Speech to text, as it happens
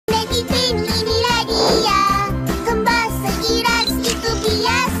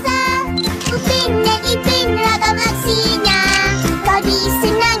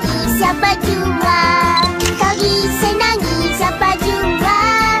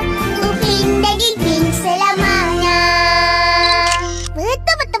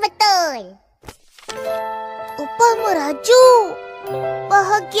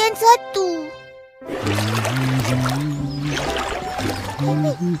talian satu.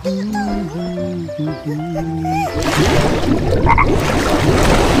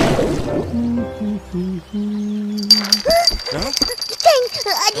 Ikan,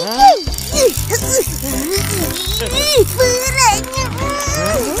 ada ikan. Beratnya.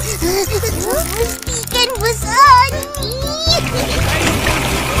 Ikan besar ni.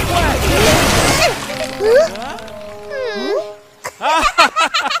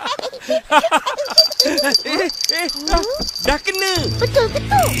 Dah kena. Betul.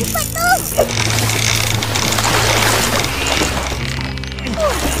 Cepat tu.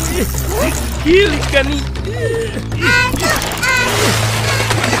 Kill ikan ni.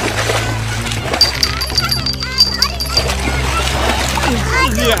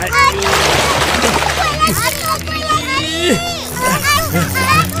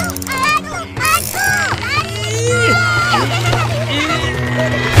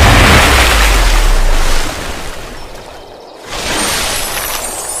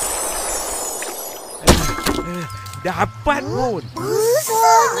 Dapat pun.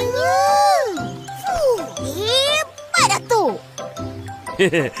 Besarnya. Hebat, Datuk.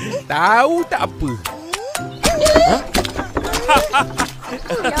 Tahu tak apa.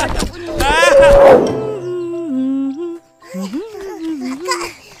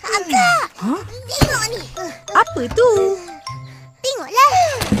 Akak. Tengok ni. Apa tu? Tengoklah.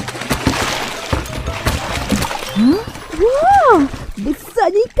 Wah,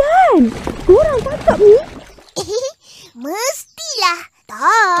 besarnya ikan. Korang tangkap ni? Mestilah.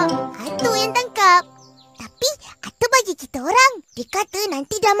 Tak, Atuk yang tangkap. Tapi Atuk bagi kita orang. Dia kata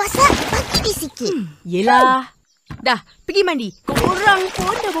nanti dah masak, bagi dia sikit. Yelah. Dah, pergi mandi. Korang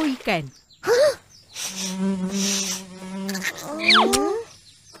pun dah bau ikan.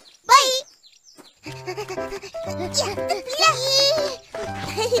 Baik. Ya,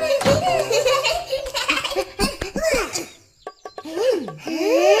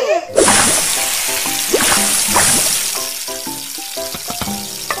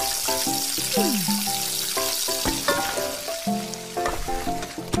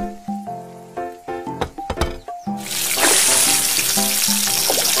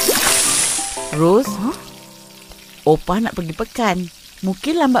 Ros, Opah nak pergi pekan.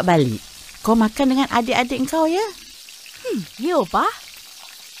 Mungkin lambat balik. Kau makan dengan adik-adik kau ya? Ya, Opah.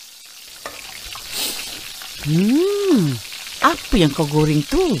 Apa yang kau goreng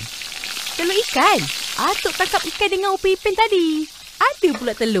tu? Telur ikan. Atuk tangkap ikan dengan UPIN tadi. Ada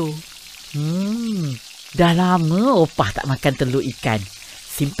pula telur. Dah lama Opah tak makan telur ikan.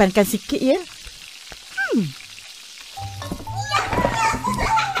 Simpankan sikit ya.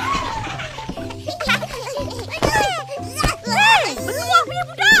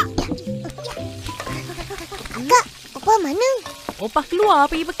 Kak, Opah mana? Opah keluar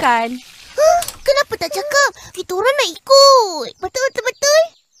pergi pekan. Kenapa tak cakap? Kita orang nak ikut. Betul.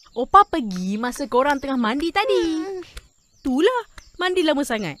 Opah pergi masa korang tengah mandi tadi. Itulah, mandi lama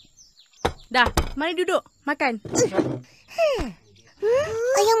sangat. Dah, mari duduk. Makan.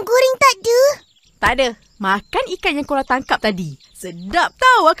 Ayam goreng tak ada. Tak ada. Makan ikan yang korang tangkap tadi. Sedap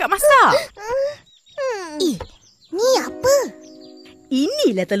tau akak masak. Ni apa?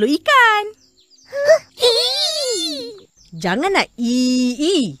 Inilah telur ikan. Jangan nak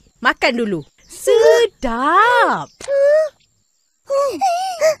makan dulu. Sedap.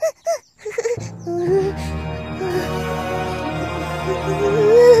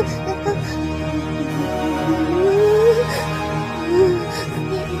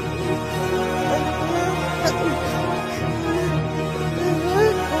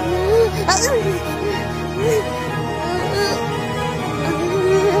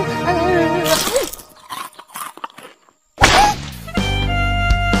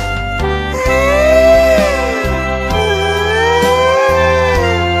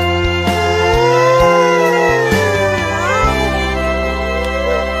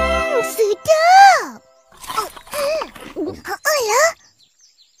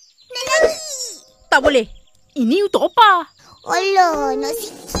 Tak boleh. Ini untuk Opah. Alah, nak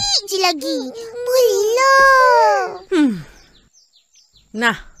sikit je lagi. Bolehlah.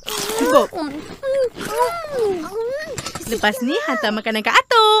 Nah, cukup. Lepas ni hantar makanan kat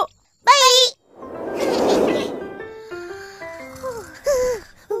Atuk. Baik.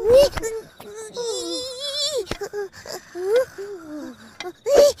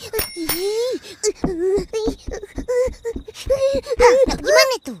 Nak pergi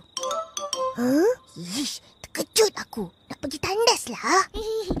mana tu? Terkejut aku. Nak pergi tandas lah.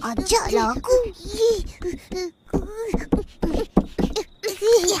 Ajaklah aku.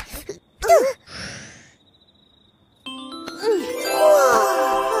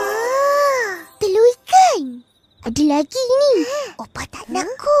 Wah. lagi ni. Opa tak nak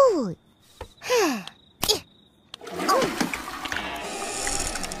kot.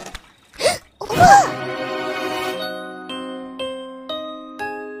 Opa!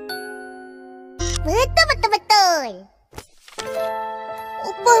 Betul.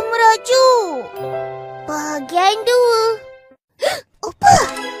 Opa merajuk. Bahagian 2. Opa!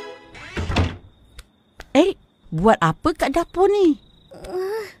 Buat apa kat dapur ni?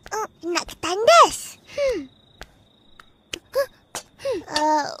 Nak ke tandas?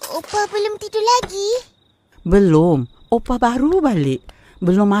 Opa belum tidur lagi? Belum. Opah baru balik.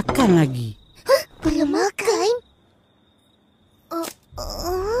 Belum makan lagi. Belum makan?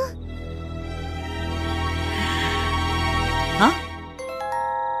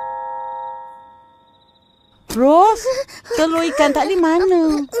 Ros, telur ikan tak di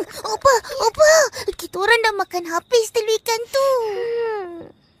mana? Opa, kita orang dah makan habis telur ikan tu.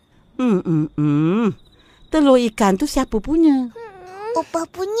 Telur ikan tu siapa punya? Opa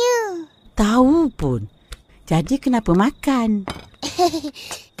punya. Tahu pun. Jadi kenapa makan?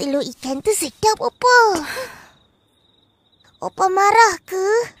 Telur ikan tu sedap, Opa. Opa marah ke?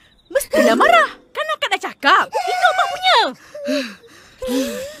 Mestilah marah. Kan akak dah cakap. Itu Opa punya.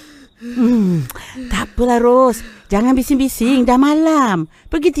 Tak apalah, Ros. Jangan bising-bising. Dah malam.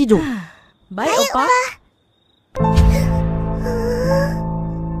 Pergi tidur. Baik, Opa.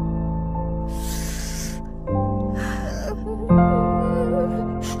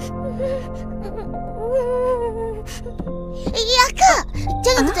 Akak.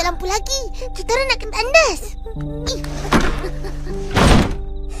 Jangan tutup lampu lagi. Kita orang nak kena tandas.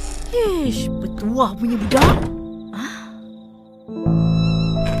 Bertuah punya budak.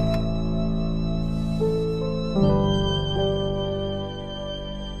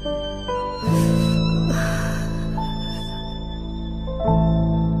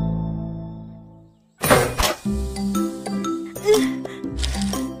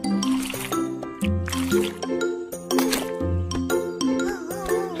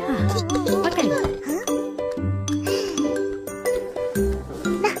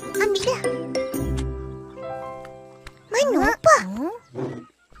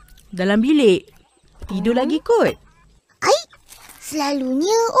 Dalam bilik. Tidur lagi kot.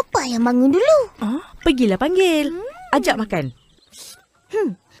 Selalunya Opa yang bangun dulu. Pergilah panggil. Ajak makan.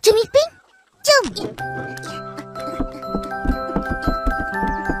 Jom, Ipin. Jom.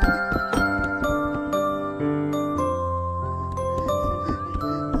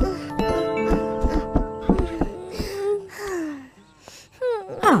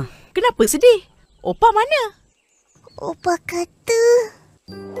 Kenapa sedih? Opa mana? Opa kata...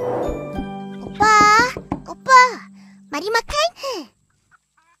 Opa, mari makan.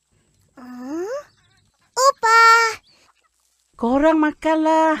 Opa. Korang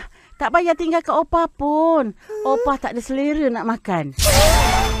makanlah. Tak payah tinggal kat Opah pun. Opah tak ada selera nak makan.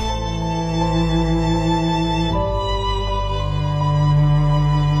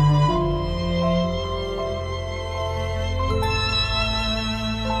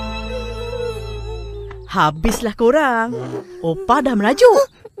 Habislah korang. Opa dah merajuk.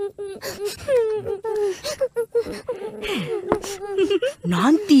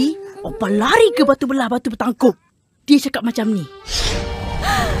 Nanti Opa lari ke batu belah batu bertangkup. Dia cakap macam ni.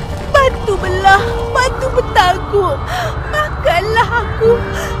 Batu belah, batu bertangkup. Makanlah aku,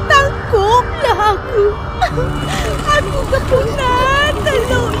 tangkuplah aku. Aku kepungan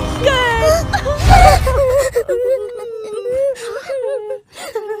telur ikan.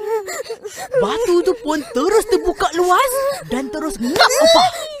 Batu tu pun terus terbuka luas dan terus ngap Opa.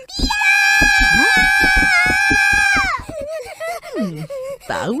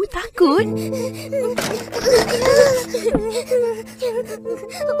 Tahu takut?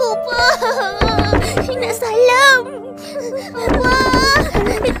 Opa, nak salam. Opa,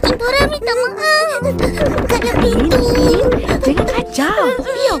 kita orang minta maaf. Bukalah pintu. Jangan kacau.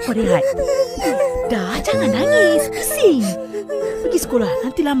 Biar Opa rehat. Dah, jangan nangis. Bising. Pergi sekolah,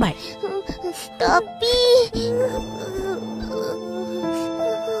 nanti lambat. Tapi...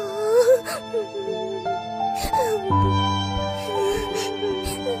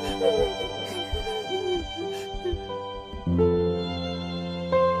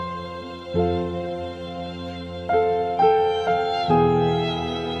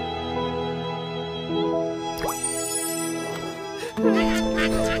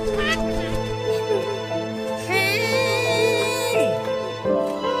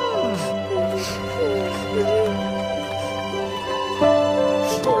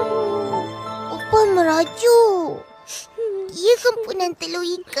 merajuk. Dia kempunan telur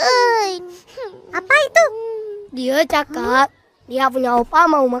ikan. Apa itu? Dia cakap dia punya opa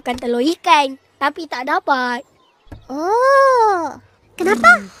mau makan telur ikan tapi tak dapat. Oh,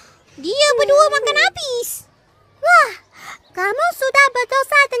 kenapa? Dia berdua makan habis. Wah, kamu sudah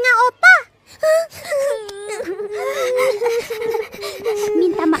berdosa dengan opah.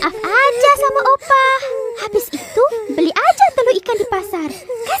 Minta maaf aja sama opah. Habis itu, beli aja telur ikan di pasar.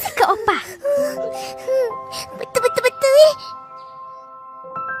 Kasih ke opah. Betul.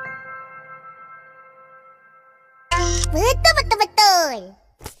 Betul.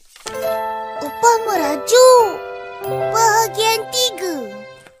 Opah merajuk. Bahagian 3.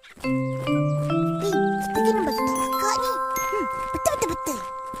 Kita kena bagi tahu akak ni. Betul.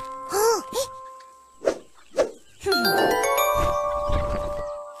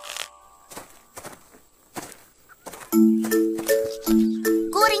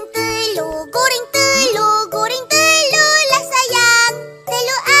 Goreng telur lah sayang.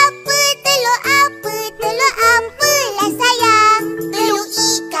 Telur apa lah sayang. Telur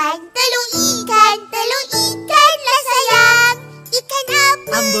ikan lah sayang. Ikan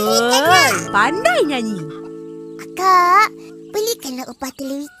apa? Amboi, pandai nyanyi. Akak, belikanlah opah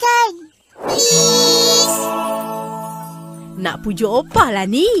telur ikan. Please. Nak pujuk opah lah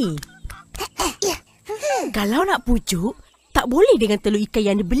ni. Ya. Kalau nak pujuk, tak boleh dengan telur ikan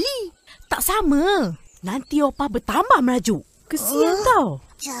yang dibeli. Tak sama. Nanti opah bertambah merajuk. Kesian tau.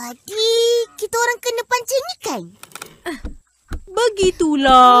 Jadi, kita orang kena pancing ikan.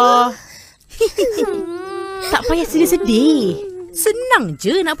 Begitulah. Tak payah sedih-sedih. Senang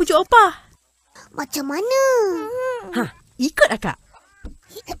je nak pujuk opah. Macam mana? Ikut akak.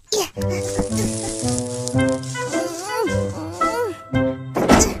 Ya.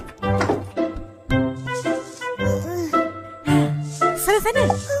 Sana.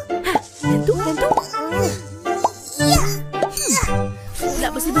 Yang tu. Ya. Nak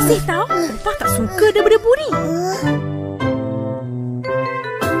bersih-bersih tau. Opah tak suka debu-debu ni.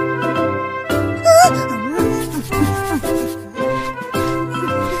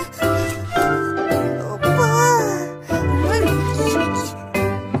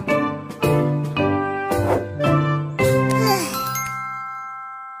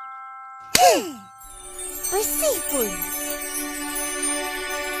 Bersih pun.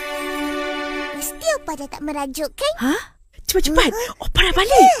 Mesti opah dah tak merajuk kan? Cepat. Opah dah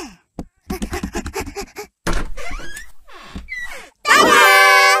balik. Tada!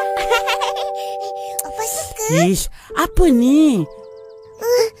 Opah suka? Ish, apa ni?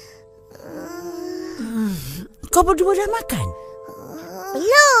 Kau berdua dah makan?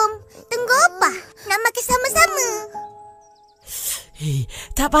 Belum. Tunggu opah. Nak makan sama-sama. Hei,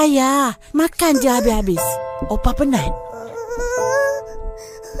 tak payah. Makan je habis-habis. Opah penat.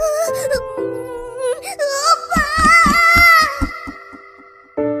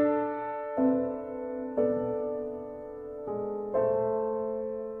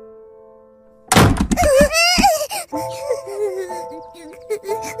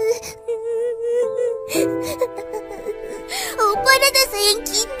 Opah dah tak sayang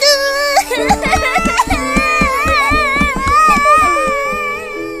kita.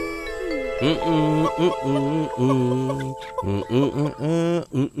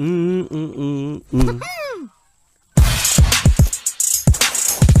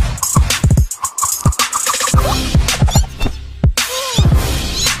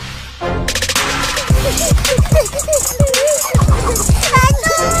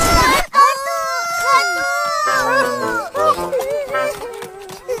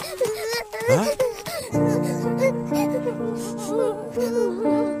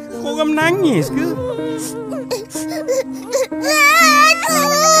 Korang menangis ke?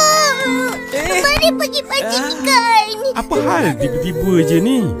 Mari pergi pancing ikan. Apa hal tiba-tiba je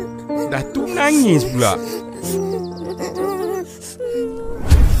ni? Dah tu menangis pula.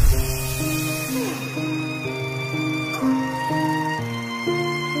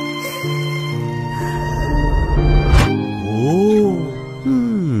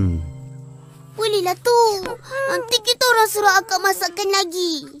 Bolehlah tu. Nanti kita orang suruh akak masakkan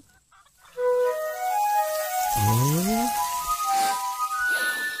lagi.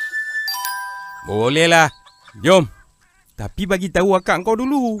 Bolehlah. Jom. Tapi bagi tahu akak kau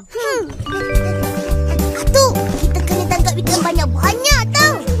dulu. Atuk, kita kena tangkap ikan banyak-banyak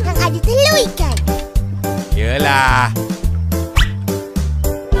tau. Yang ada telur ikan. Yelah.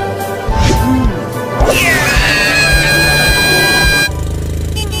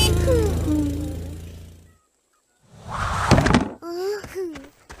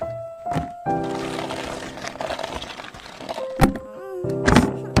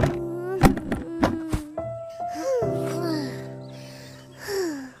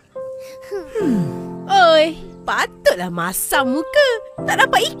 Oi, patutlah masam muka. Tak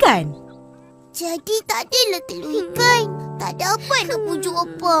dapat ikan. Jadi tak adalah telur ikan. Tak dapat nak pujuk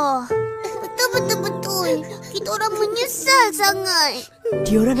Opah. Betul. Kita orang menyesal sangat.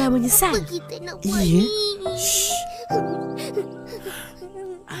 Diorang dah menyesal. Kita nak buat Ya? ni.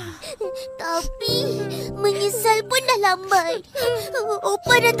 Tapi menyesal pun dah lambat.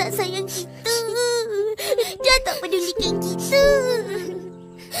 Opah dah tak sayang kita. Dia tak pedulikan kita.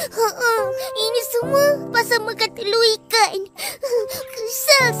 Ini semua pasal makan telur ikan.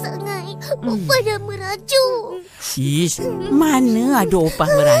 Kesal sangat. Opah dah merajuk. Ish, mana ada Opah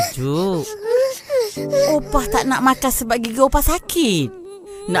merajuk? Opah tak nak makan sebab gigi Opah sakit.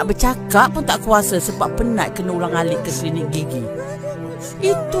 Nak bercakap pun tak kuasa sebab penat kena ulang-alik ke klinik gigi.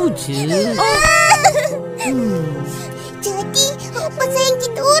 Itu je. Jadi Opah sayang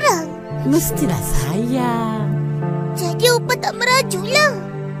kita orang. Mestilah sayang. Jadi Opah tak merajuk lah.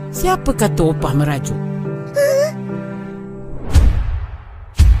 Siapa kata Opah merajuk?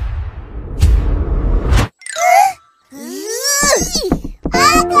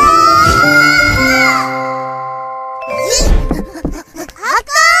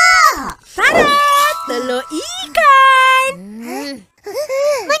 Telur ikan.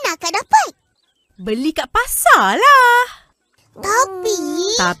 Mana akak dapat? Beli kat pasar lah.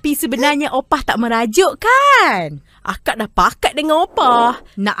 Tapi sebenarnya Opah tak merajuk kan? Akak dah pakat dengan Opah.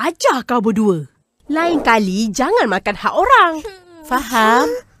 Nak ajar kau berdua. Lain kali jangan makan hak orang.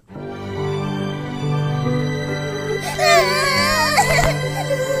 Faham?